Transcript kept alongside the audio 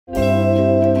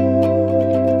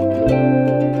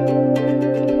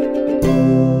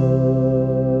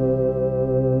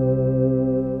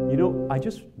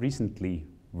recently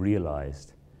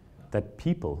realized that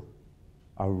people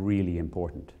are really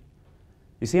important.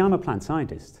 You see, I'm a plant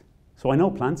scientist, so I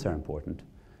know plants are important,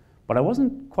 but I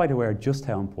wasn't quite aware just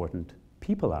how important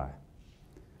people are.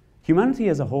 Humanity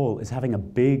as a whole is having a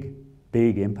big,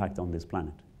 big impact on this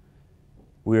planet.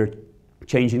 We're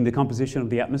changing the composition of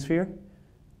the atmosphere,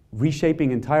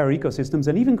 reshaping entire ecosystems,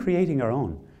 and even creating our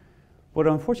own. But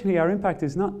unfortunately, our impact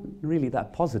is not really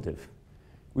that positive.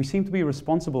 We seem to be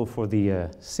responsible for the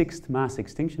 6th mass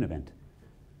extinction event.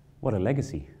 What a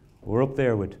legacy. We're up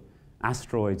there with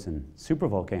asteroids and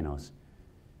supervolcanoes.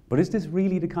 But is this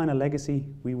really the kind of legacy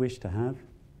we wish to have?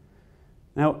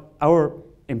 Now, our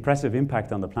impressive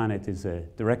impact on the planet is a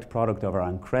direct product of our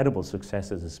incredible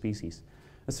success as a species.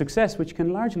 A success which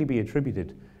can largely be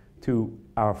attributed to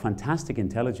our fantastic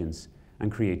intelligence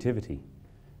and creativity.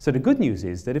 So the good news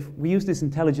is that if we use this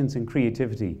intelligence and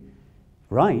creativity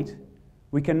right,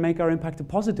 we can make our impact a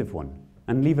positive one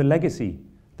and leave a legacy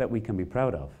that we can be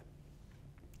proud of.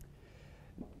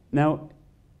 Now,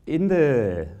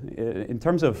 in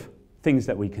terms of things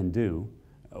that we can do,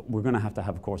 we're going to have,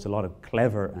 of course, a lot of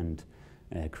clever and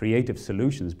creative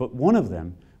solutions, but one of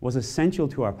them was essential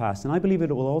to our past, and I believe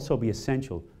it will also be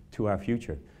essential to our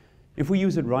future. If we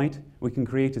use it right, we can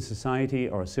create a society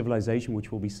or a civilization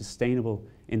which will be sustainable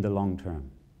in the long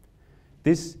term.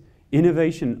 This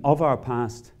innovation of our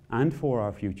past and for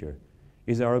our future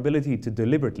is our ability to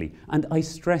deliberately, and I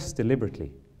stress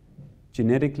deliberately,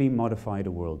 genetically modify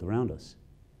the world around us.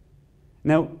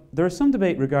 Now, there is some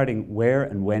debate regarding where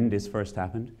and when this first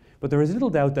happened, but there is little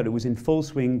doubt that it was in full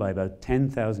swing by about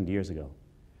 10,000 years ago.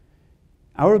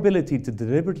 Our ability to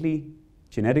deliberately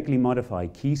genetically modify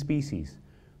key species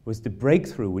was the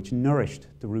breakthrough which nourished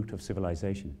the root of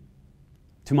civilization.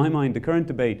 To my mind, the current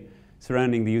debate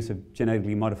surrounding the use of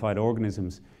genetically modified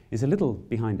organisms is a little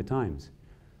behind the times.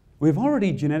 We've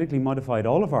already genetically modified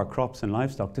all of our crops and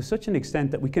livestock to such an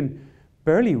extent that we can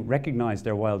barely recognize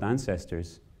their wild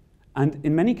ancestors, and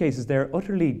in many cases they're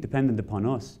utterly dependent upon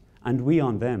us and we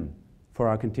on them for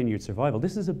our continued survival.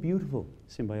 This is a beautiful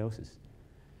symbiosis.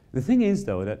 The thing is,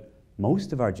 though, that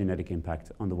most of our genetic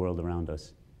impact on the world around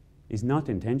us is not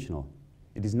intentional.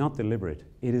 It is not deliberate.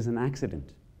 It is an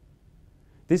accident.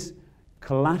 This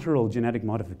collateral genetic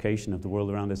modification of the world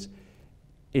around us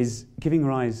is giving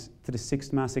rise to the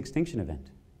 6th mass extinction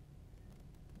event.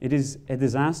 It is a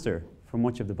disaster for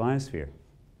much of the biosphere.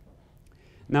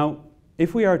 Now,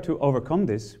 if we are to overcome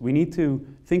this, we need to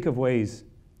think of ways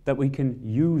that we can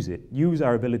use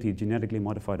our ability to genetically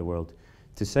modify the world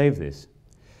to save this.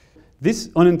 This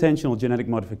unintentional genetic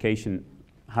modification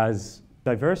has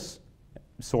diverse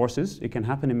sources. It can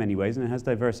happen in many ways, and it has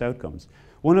diverse outcomes.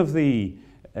 One of the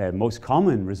most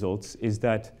common results is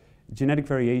that genetic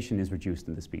variation is reduced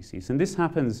in the species, and this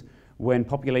happens when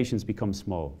populations become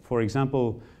small. For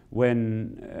example,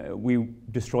 when we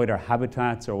destroyed our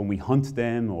habitats, or when we hunt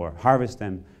them or harvest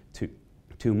them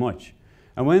too much.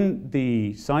 And when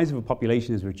the size of a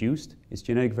population is reduced, its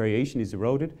genetic variation is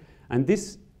eroded, and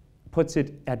this puts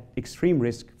it at extreme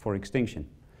risk for extinction.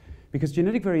 Because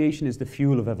genetic variation is the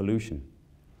fuel of evolution.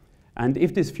 And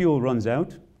if this fuel runs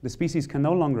out, the species can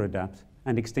no longer adapt,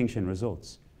 and extinction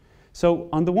results. So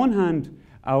on the one hand,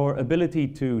 our ability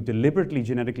to deliberately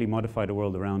genetically modify the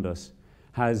world around us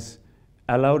has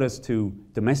allowed us to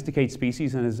domesticate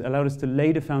species and has allowed us to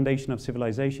lay the foundation of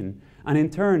civilization. And in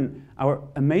turn, our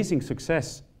amazing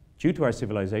success due to our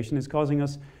civilization is causing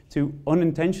us to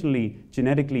unintentionally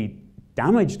genetically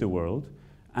damage the world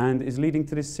and is leading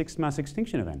to this 6th mass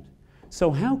extinction event. So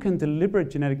how can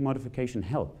deliberate genetic modification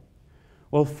help?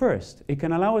 Well, first, it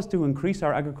can allow us to increase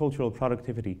our agricultural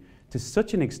productivity to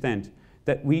such an extent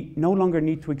that we no longer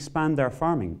need to expand our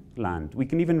farming land. We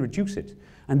can even reduce it.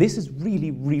 And this is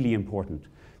really, really important,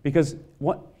 because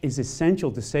what is essential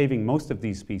to saving most of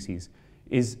these species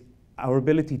is our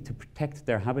ability to protect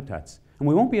their habitats. And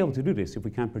we won't be able to do this if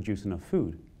we can't produce enough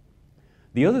food.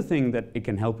 The other thing that it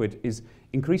can help with is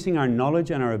increasing our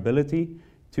knowledge and our ability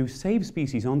to save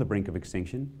species on the brink of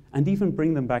extinction and even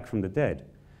bring them back from the dead.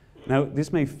 Now,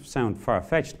 this may sound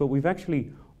far-fetched, but we've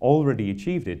actually already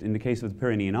achieved it in the case of the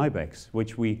Pyrenean ibex,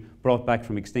 which we brought back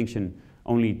from extinction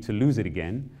only to lose it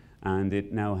again, and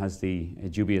it now has the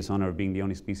dubious honor of being the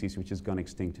only species which has gone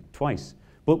extinct twice.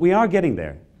 But we are getting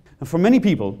there. And for many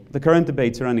people, the current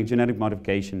debate surrounding genetic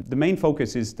modification, the main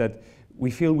focus is that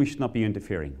we feel we should not be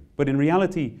interfering. But in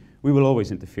reality, we will always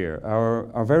interfere.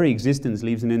 Our very existence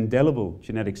leaves an indelible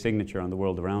genetic signature on the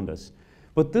world around us.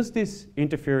 But does this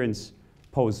interference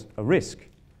pose a risk?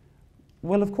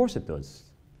 Well, of course it does.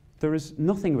 There is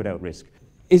nothing without risk.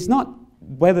 It's not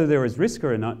whether there is risk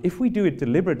or not, if we do it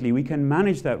deliberately, we can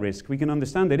manage that risk. We can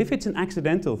understand that if it's an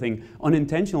accidental thing,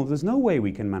 unintentional, there's no way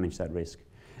we can manage that risk.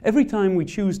 Every time we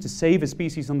choose to save a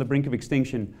species on the brink of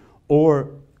extinction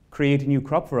or create a new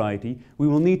crop variety, we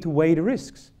will need to weigh the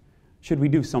risks. Should we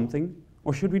do something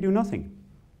or should we do nothing?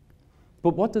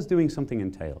 But what does doing something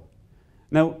entail?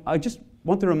 Now, I just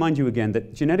want to remind you again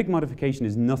that genetic modification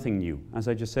is nothing new. As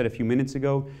I just said a few minutes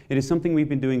ago, it is something we've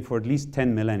been doing for at least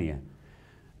 10 millennia.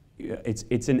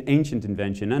 It's an ancient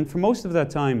invention, and for most of that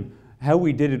time, how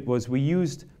we did it was we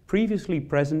used previously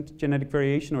present genetic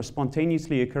variation or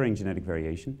spontaneously occurring genetic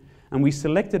variation, and we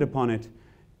selected upon it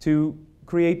to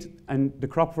create the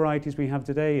crop varieties we have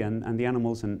today and the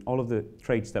animals and all of the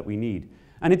traits that we need.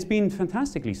 And it's been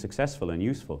fantastically successful and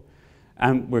useful.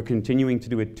 And we're continuing to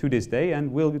do it to this day,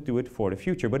 and we'll do it for the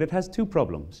future. But it has two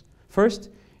problems. First,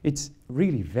 it's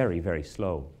really very, very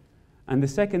slow. And the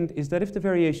second is that if the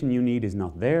variation you need is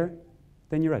not there,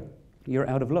 then you're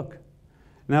out of luck.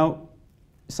 Now,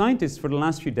 scientists for the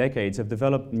last few decades have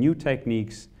developed new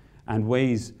techniques and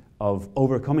ways of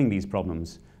overcoming these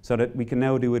problems so that we can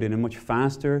now do it in a much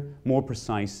faster, more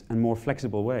precise, and more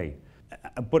flexible way.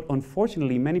 But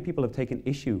unfortunately, many people have taken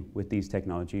issue with these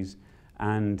technologies,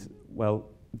 and, well,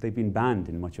 they've been banned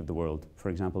in much of the world, for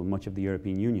example, much of the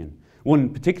European Union. One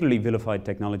particularly vilified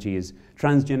technology is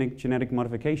transgenic genetic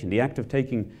modification, the act of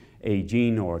taking a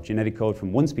gene or genetic code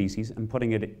from one species and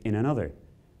putting it in another.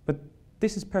 But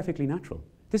this is perfectly natural.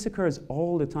 This occurs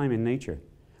all the time in nature.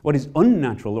 What is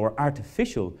unnatural or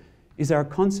artificial is our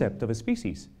concept of a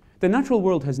species. The natural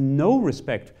world has no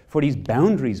respect for these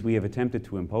boundaries we have attempted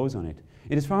to impose on it.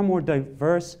 It is far more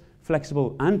diverse,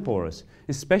 flexible, and porous,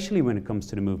 especially when it comes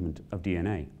to the movement of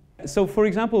DNA. So, for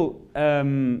example,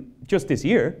 just this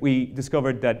year, we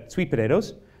discovered that sweet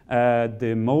potatoes,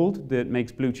 the mold that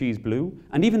makes blue cheese blue,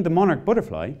 and even the monarch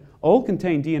butterfly all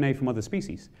contain DNA from other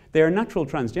species. They are natural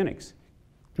transgenics.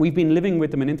 We've been living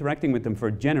with them and interacting with them for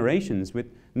generations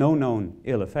with no known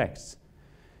ill effects.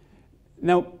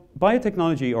 Now,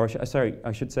 biotechnology, or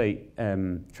I should say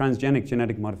transgenic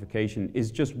genetic modification,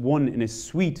 is just one in a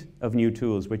suite of new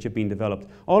tools which have been developed,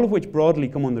 all of which broadly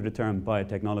come under the term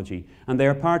biotechnology. And they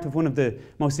are part of one of the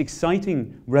most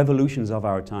exciting revolutions of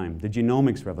our time, the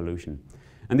genomics revolution.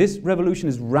 And this revolution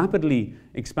is rapidly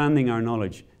expanding our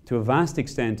knowledge to a vast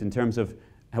extent in terms of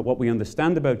what we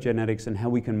understand about genetics and how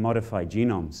we can modify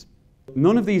genomes.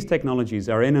 None of these technologies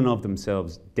are in and of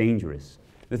themselves dangerous.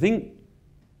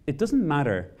 It doesn't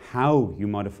matter how you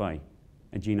modify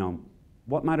a genome.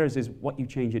 What matters is what you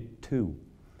change it to.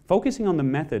 Focusing on the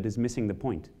method is missing the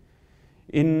point.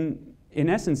 In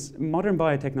essence, modern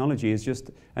biotechnology is just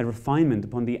a refinement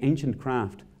upon the ancient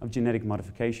craft of genetic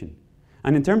modification.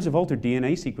 And in terms of altered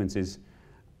DNA sequences,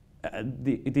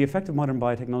 the effect of modern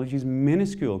biotechnology is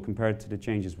minuscule compared to the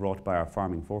changes wrought by our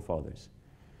farming forefathers.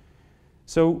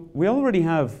 So we already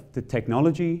have the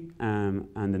technology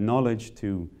and the knowledge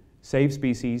to save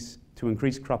species, to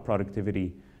increase crop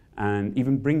productivity, and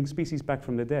even bring species back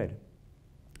from the dead.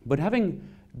 But having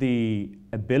the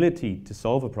ability to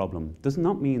solve a problem does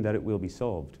not mean that it will be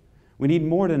solved. We need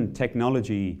more than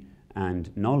technology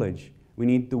and knowledge. We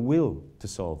need the will to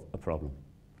solve a problem.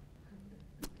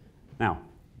 Now,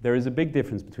 there is a big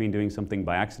difference between doing something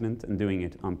by accident and doing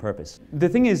it on purpose. The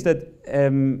thing is that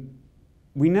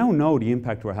we now know the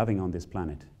impact we're having on this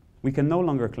planet. We can no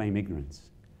longer claim ignorance.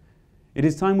 It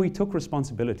is time we took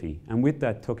responsibility, and with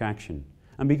that took action,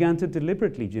 and began to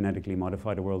deliberately genetically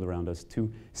modify the world around us to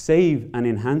save and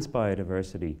enhance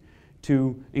biodiversity,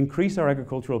 to increase our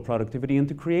agricultural productivity, and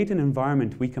to create an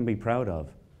environment we can be proud of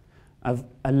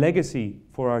a legacy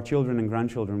for our children and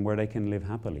grandchildren where they can live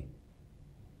happily.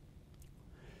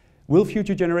 Will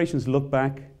future generations look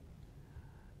back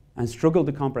and struggle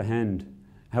to comprehend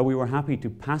how we were happy to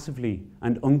passively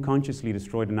and unconsciously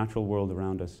destroy the natural world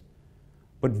around us,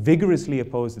 but vigorously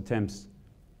opposed attempts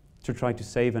to try to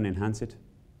save and enhance it?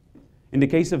 In the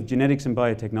case of genetics and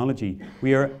biotechnology,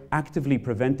 we are actively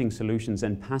preventing solutions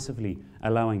and passively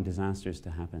allowing disasters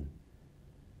to happen.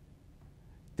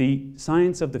 The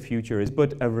science of the future is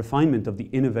but a refinement of the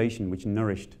innovation which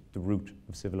nourished the root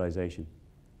of civilization.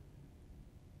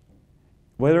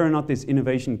 Whether or not this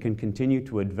innovation can continue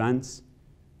to advance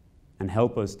and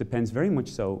help us depends very much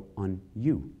so on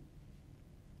you.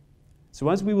 So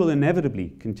as we will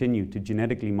inevitably continue to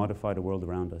genetically modify the world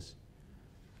around us,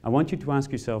 I want you to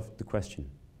ask yourself the question: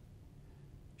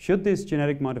 should this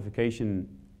genetic modification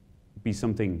be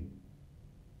something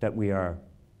that we are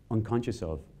unconscious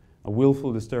of, a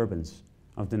willful disturbance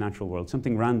of the natural world,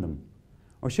 something random?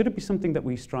 Or should it be something that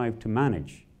we strive to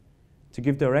manage, to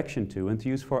give direction to, and to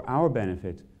use for our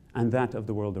benefit and that of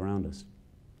the world around us?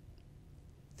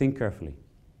 think carefully,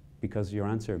 because your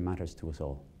answer matters to us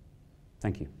all.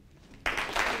 Thank you.